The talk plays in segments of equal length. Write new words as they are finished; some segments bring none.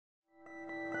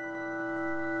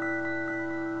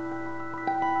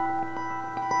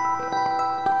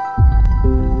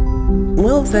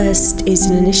Well-Versed is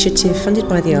an initiative funded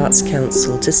by the Arts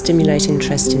Council to stimulate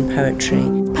interest in poetry.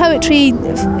 Poetry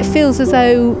feels as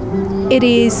though it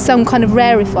is some kind of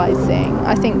rarefied thing.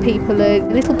 I think people are a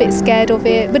little bit scared of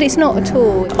it, but it's not at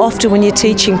all. Often when you're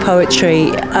teaching poetry,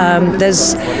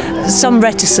 there's some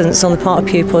reticence on the part of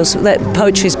pupils that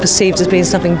poetry is perceived as being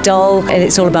something dull, and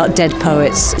it's all about dead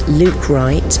poets. Luke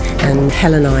Wright and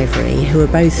Helen Ivory, who are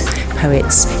both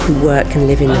poets who work and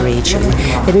live in the region.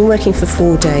 They've been working for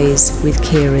 4 days with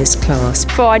Kira's class.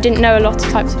 Before I didn't know a lot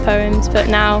of types of poems, but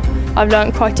now I've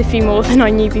learned quite a few more than I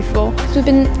knew before. So we've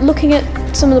been looking at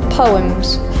some of the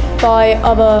poems by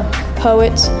other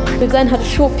poets. We've then had a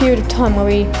short period of time where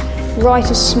we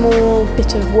write a small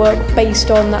bit of work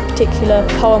based on that particular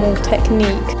poem or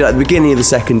technique. At the beginning of the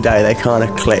second day they kind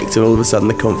of clicked, and all of a sudden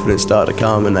the confidence started to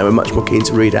come and they were much more keen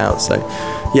to read out. So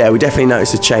yeah, we definitely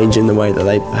noticed a change in the way that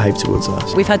they behave towards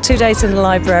us. We've had 2 days in the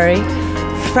library,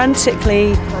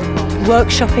 frantically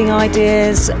workshopping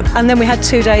ideas, and then we had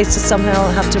 2 days to somehow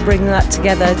have to bring that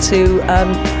together to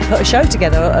put a show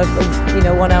together, a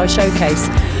 1 hour showcase.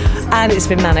 And it's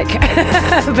been manic,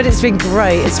 but it's been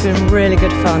great. It's been really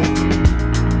good fun.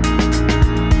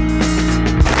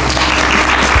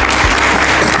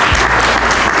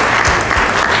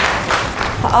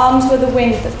 Her arms were the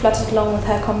wind that fluttered along with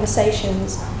her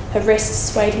conversations, her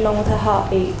wrists swayed along with her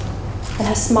heartbeat, and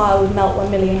her smile would melt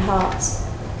 1 million hearts.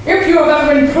 If you have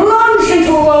ever been plunged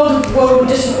into a world of woe and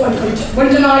disappointment when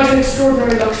denied an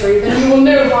extraordinary luxury, then you will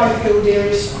know how I feel,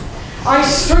 dearest. I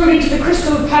strode into the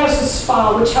Crystal Palace's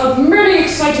spa, which held many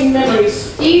exciting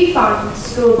memories. Do you find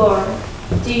school boring?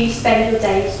 Do you spend your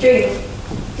days dreaming?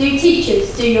 Do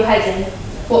teachers do your head in?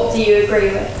 What do you agree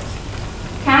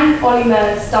with? Can Ollie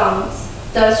Murs dance?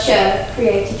 Does Cher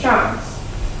create a trance?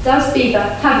 Does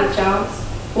Bieber have a chance?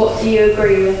 What do you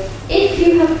agree with? If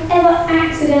you have ever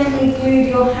accidentally glued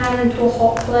your hand to a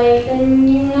hot plate, then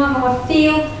you know how I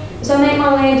feel. So I make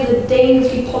my way into the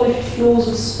dangerously polished floors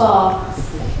of spa.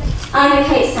 I'm a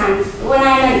coat stand, but when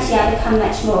I am empty I become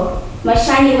much more. My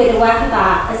shiny with a work of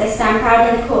art as I stand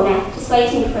proud in the corner, just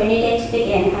waiting for a new day to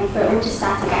begin and for it all to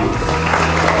start again.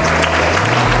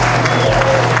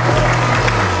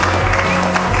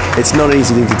 It's not an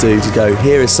easy thing to do, to go,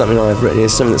 here is something I've written,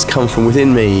 here's something that's come from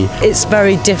within me. It's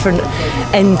very different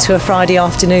end to a Friday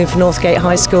afternoon for Northgate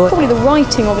High School. Probably the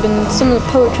writing of it and some of the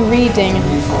poetry reading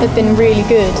have been really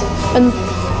good. And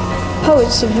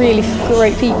poets are really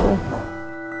great people.